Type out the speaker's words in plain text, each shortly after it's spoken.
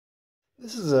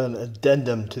This is an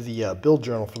addendum to the build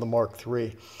journal for the Mark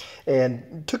III,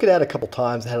 and took it out a couple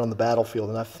times, had it on the battlefield,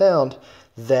 and I found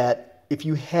that if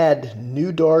you had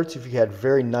new darts, if you had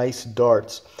very nice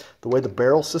darts, the way the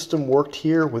barrel system worked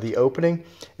here with the opening,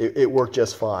 it worked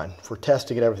just fine for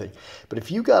testing and everything. But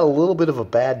if you got a little bit of a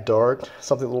bad dart,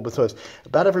 something a little bit close,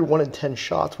 about every 1 in 10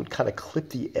 shots would kind of clip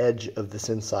the edge of this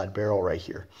inside barrel right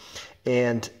here.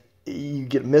 And you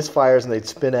get misfires and they'd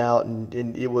spin out,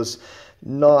 and it was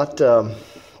not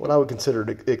what I would consider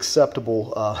an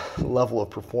acceptable level of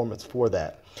performance for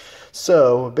that.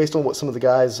 So based on what some of the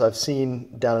guys I've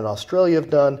seen down in Australia have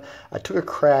done, I took a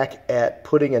crack at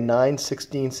putting a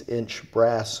 9/16 inch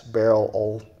brass barrel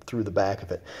all through the back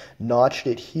of it. Notched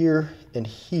it here and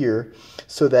here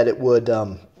so that it would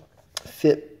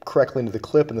fit correctly into the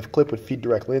clip, and the clip would feed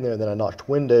directly in there, and then I notched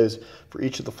windows for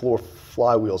each of the floor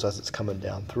flywheels as it's coming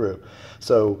down through.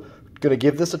 So going to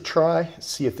give this a try,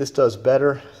 see if this does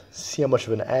better, see how much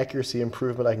of an accuracy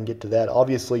improvement I can get to that.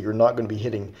 Obviously, you're not going to be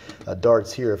hitting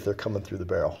darts here if they're coming through the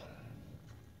barrel.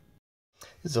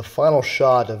 This is a final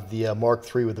shot of the Mark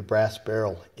III with the brass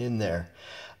barrel in there.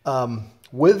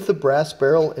 With the brass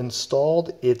barrel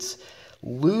installed, it's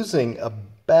losing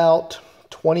about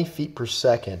 20 feet per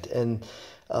second, and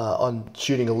on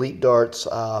shooting elite darts,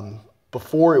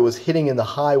 before it was hitting in the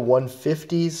high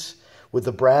 150s. With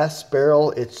the brass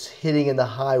barrel, it's hitting in the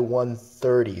high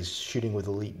 130s shooting with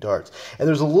elite darts. And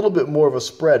there's a little bit more of a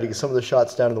spread because some of the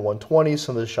shots down in the 120s,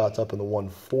 some of the shots up in the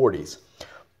 140s.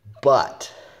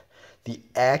 But the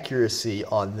accuracy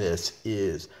on this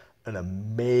is an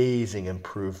amazing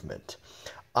improvement.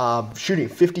 Shooting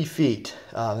 50 feet,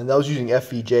 and I was using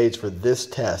FVJs for this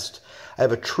test. I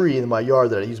have a tree in my yard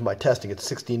that I use in my testing. It's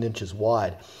 16 inches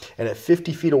wide. And at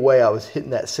 50 feet away, I was hitting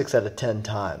that 6 out of 10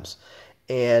 times.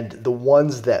 And the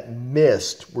ones that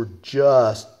missed were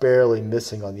just barely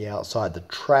missing on the outside. The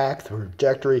track, the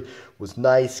trajectory was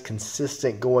nice,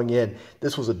 consistent going in.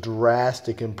 This was a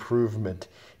drastic improvement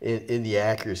in the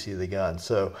accuracy of the gun.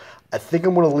 So I think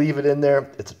I'm going to leave it in there.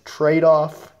 It's a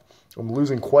trade-off. I'm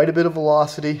losing quite a bit of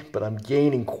velocity, but I'm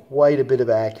gaining quite a bit of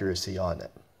accuracy on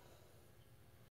it.